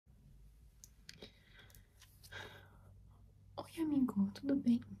amigo, tudo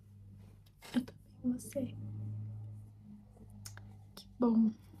bem? Eu tô bem, você? Que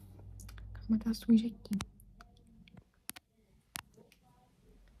bom. Calma, tá suja aqui.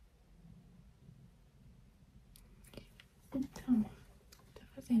 Então, o que tá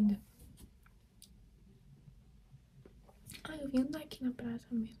fazendo? Ah, eu vim andar aqui na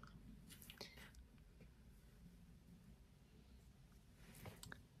praça mesmo.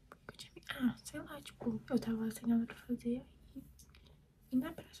 Ah, sei lá, tipo, eu tava sem nada pra fazer, aí vim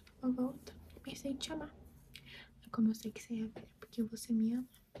na praça dar uma volta e pensei em te chamar. E como eu sei que você é porque você me ama,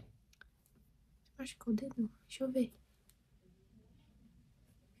 você machucou o dedo? Deixa eu ver.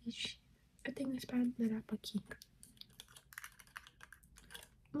 Vixe, eu tenho um esparadrapo aqui.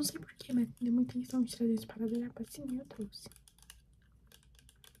 Não sei porquê, mas deu muita intenção de trazer esparadrapo assim, eu trouxe.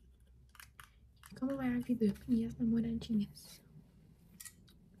 E como vai a vida e as namoradinhas?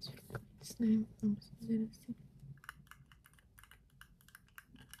 Os frequentes, né? Vamos dizer assim.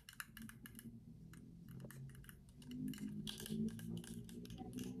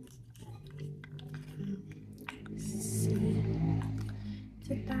 Sim.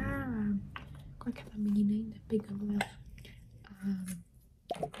 Você tá com aquela menina ainda pegando ela?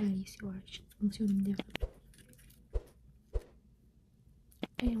 A Clarice, eu acho. Não sei o nome dela.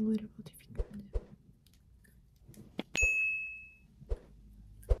 É a loira modificada.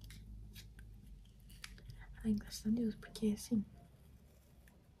 Ai, graças a Deus, porque assim.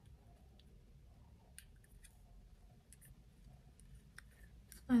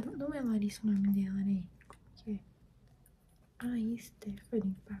 Ah, não é Larissa o nome dela, né? Como que é? Ah,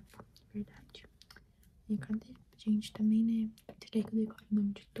 Stephanie, papo. Verdade. E cadê? Gente, também, né? Você quer que eu decore o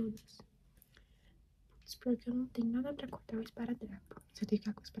nome de todas? Putz, porque eu não tenho nada pra cortar o esparadrapo. Você tem que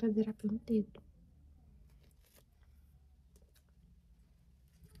ficar com o esparadrapo no dedo.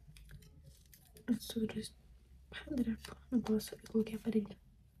 Sobre o esparadrapo. Não posso. Eu coloquei a aparelho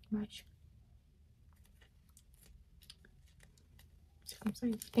embaixo. Você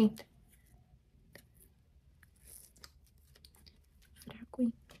consegue? Tenta. Fraco,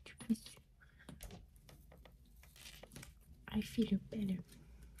 hein? Difícil. Ai, filho, pera.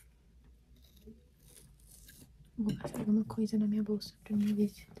 Vou passar alguma coisa na minha bolsa pra mim ver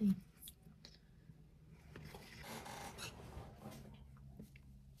se tem.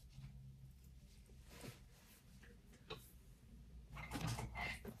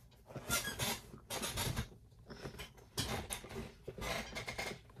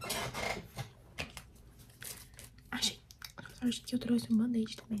 Achei. Acho que eu trouxe um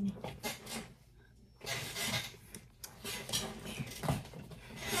band-aid também, né?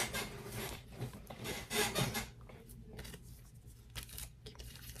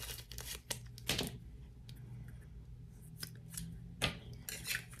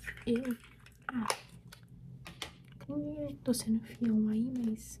 Eu... Ah, tô sendo fiel aí,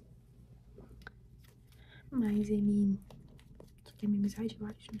 mas ele só tem minha amizade, eu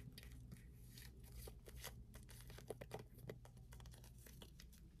acho, né?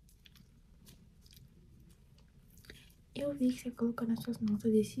 Eu vi que você colocou nas suas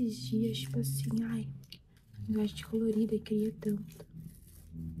notas esses dias, tipo assim, ai, amizade colorida e queria tanto.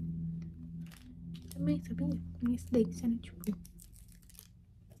 Também, sabia? Coincidência, né? Tipo...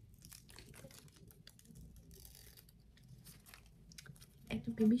 É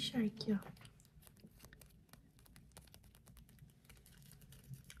do Baby Shark, ó.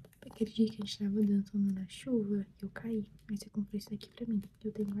 Aquele dia que a gente tava dançando na chuva, eu caí. Aí você comprou isso daqui pra mim, que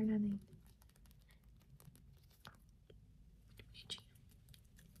eu tenho guardado ainda. Bonitinho.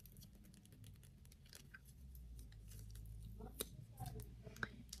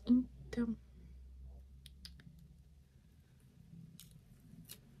 Então...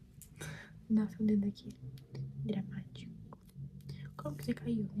 Nossa, o dedo aqui. Dramático. Como que você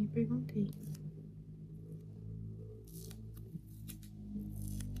caiu? Nem perguntei.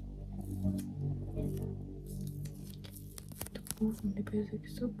 Muito burro. Depois eu que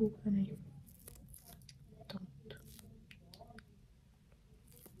sou burra, né? Tonto.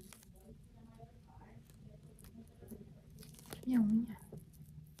 Minha unha.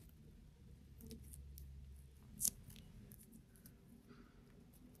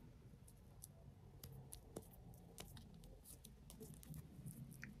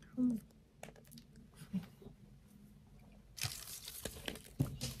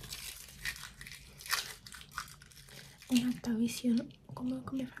 O Natal esse ano como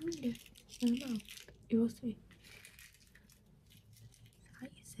com minha família. Normal. E você? Ai,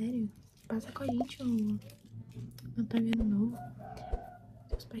 sério? Passa com a gente o Natal e Ano Novo.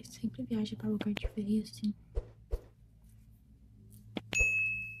 Seus pais sempre viajam pra lugar diferente, assim.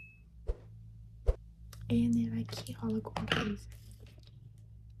 É, né? Vai que rola alguma coisa.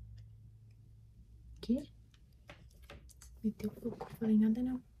 Que? Meteu o louco. Falei nada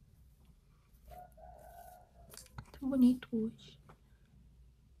não. Tá bonito hoje.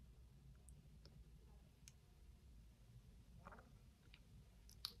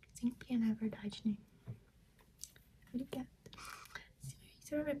 Sempre é, na verdade, né? Obrigada.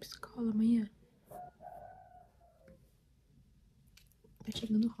 Você vai pra escola amanhã? Tá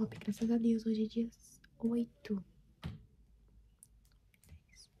chegando o hop, graças a Deus. Hoje é dia 8.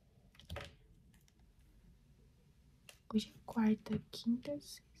 Hoje é quarta, quinta,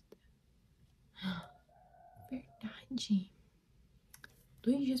 sexta. Verdade.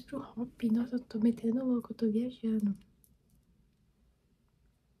 2 dias pro hop. Nossa, eu tô metendo louco, eu tô viajando.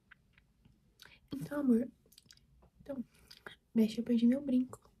 Então, amor. Então, deixa eu perder meu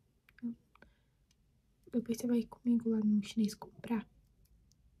brinco. Depois você vai comigo lá no chinês comprar.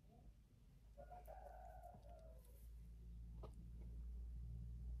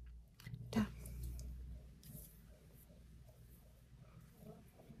 Tá.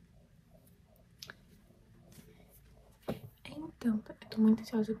 Então, eu tô muito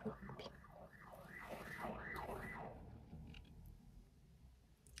ansiosa pro hop.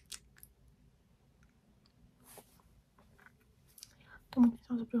 Tô muito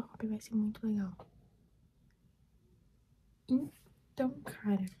ansiosa pro hop, vai ser muito legal. Então,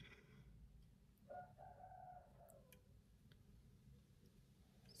 cara,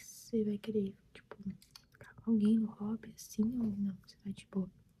 você vai querer, tipo, ficar com alguém no hop assim ou não? Você vai, tipo...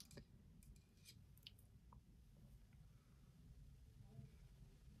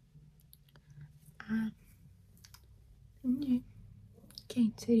 Ah, entendi.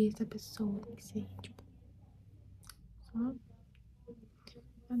 Quem seria essa pessoa? Tem que ser, tipo, só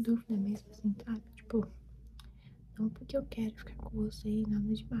uma dúvida mesmo, assim, sabe? Tipo, não porque eu quero ficar com você e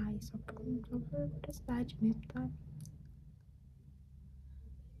nada demais, só por curiosidade mesmo, tá?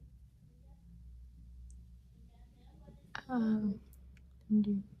 Ah,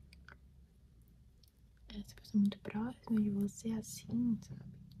 entendi. Essa pessoa muito próxima de você, assim,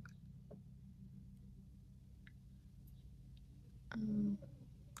 sabe?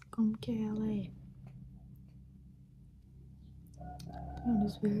 Como que ela é? Tem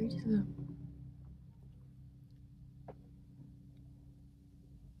olhos verdes, ó.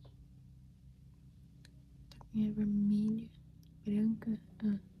 É vermelha, branca,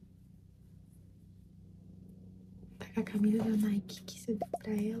 tá com a camisa da Nike que você deu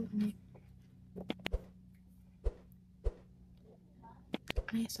pra ela, né?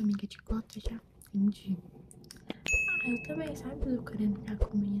 Ah, é sua amiga de cota já? Entendi. Ah, eu também, sabe? Eu querendo ficar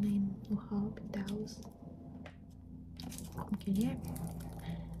com a menina aí no hobby e tal. Como que ele é?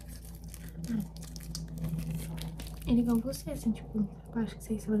 Ele é igual você, assim, tipo, eu acho que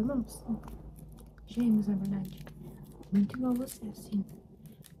vocês são irmãos. Gêmeos, na verdade. Muito igual você, assim.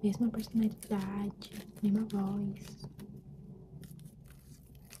 Mesma personalidade, mesma voz.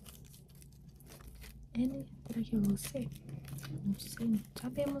 Ele, será que é você? Não sei, não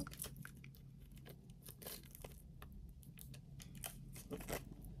sabemos.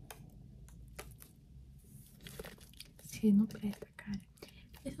 Você não presta, cara.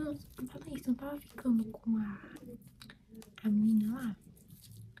 Mas não fala isso, não tava ficando com a menina lá?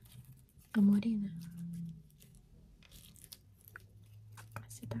 A morena?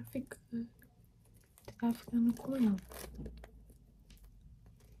 Você tá ficando. Você tá ficando com ela.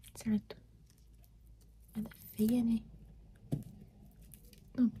 Certo? Ela é feia, né?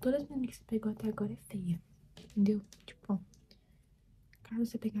 Não, todas as meninas que você pegou até agora é feia. Entendeu? Tipo, caso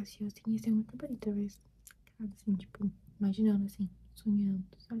você pegasse eu assim, ia ser muito bonita, mas caso assim, tipo, imaginando assim, sonhando,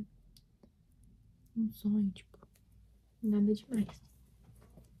 sabe? Um sonho, tipo, nada demais.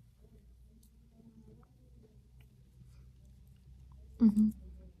 Uhum.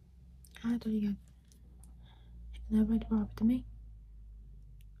 Ah, tô ligado. Ela vai de Bob também?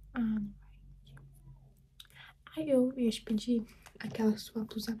 Ah, não vai. Aí eu ia te pedir aquela sua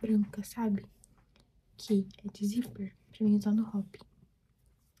blusa branca, sabe? Que é de zíper, pra mim usar no hop.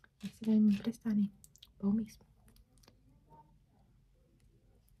 Aí você vai me emprestar, né? Bom mesmo.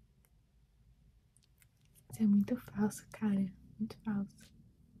 Você é muito falso, cara. Muito falso.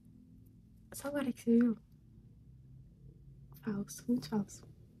 Só agora que você viu? Falso, muito falso.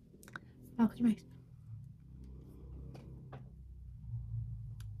 Falso demais.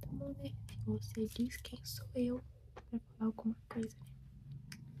 Tá bom, né? Você diz quem sou eu pra falar alguma coisa, né?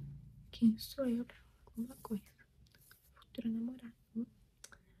 Quem sou eu pra falar alguma coisa? Futura namorada.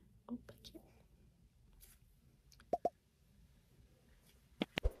 Opa, aqui.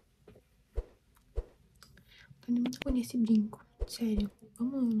 Tô muito bonito esse brinco. Sério.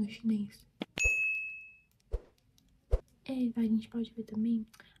 Vamos no chinês. a gente pode ver também.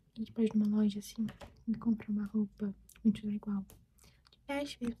 A gente pode ir numa loja assim e comprar uma roupa muito igual. De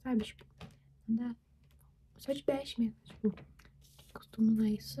veste mesmo, sabe? Tipo, nada. Só de veste mesmo. Tipo, quem costuma usar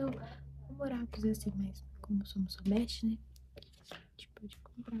isso são namorados assim, mas como somos só veste, né? Tipo, pode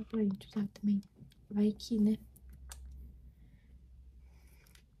comprar pra gente usar também. Vai que, né?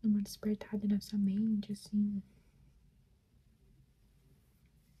 Dá uma despertada na sua mente, assim.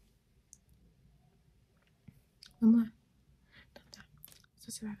 Vamos lá. Então tá.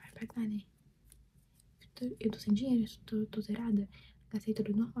 Se você vai pagar, né? Eu tô sem dinheiro, tô zerada. Gastei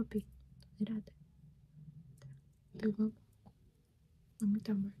tudo no hobby. Tô zerada. Tá. Então vamos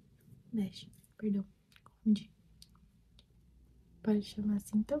então, amor. Deixe. Perdão. Confundi. Pode chamar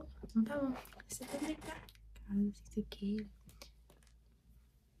assim, então? Então tá bom. Você também tá. Caso assim você queira.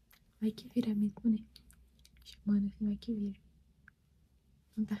 Vai que vira mesmo, né? Chamando assim, vai que vira.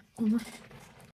 Então tá, vamos lá.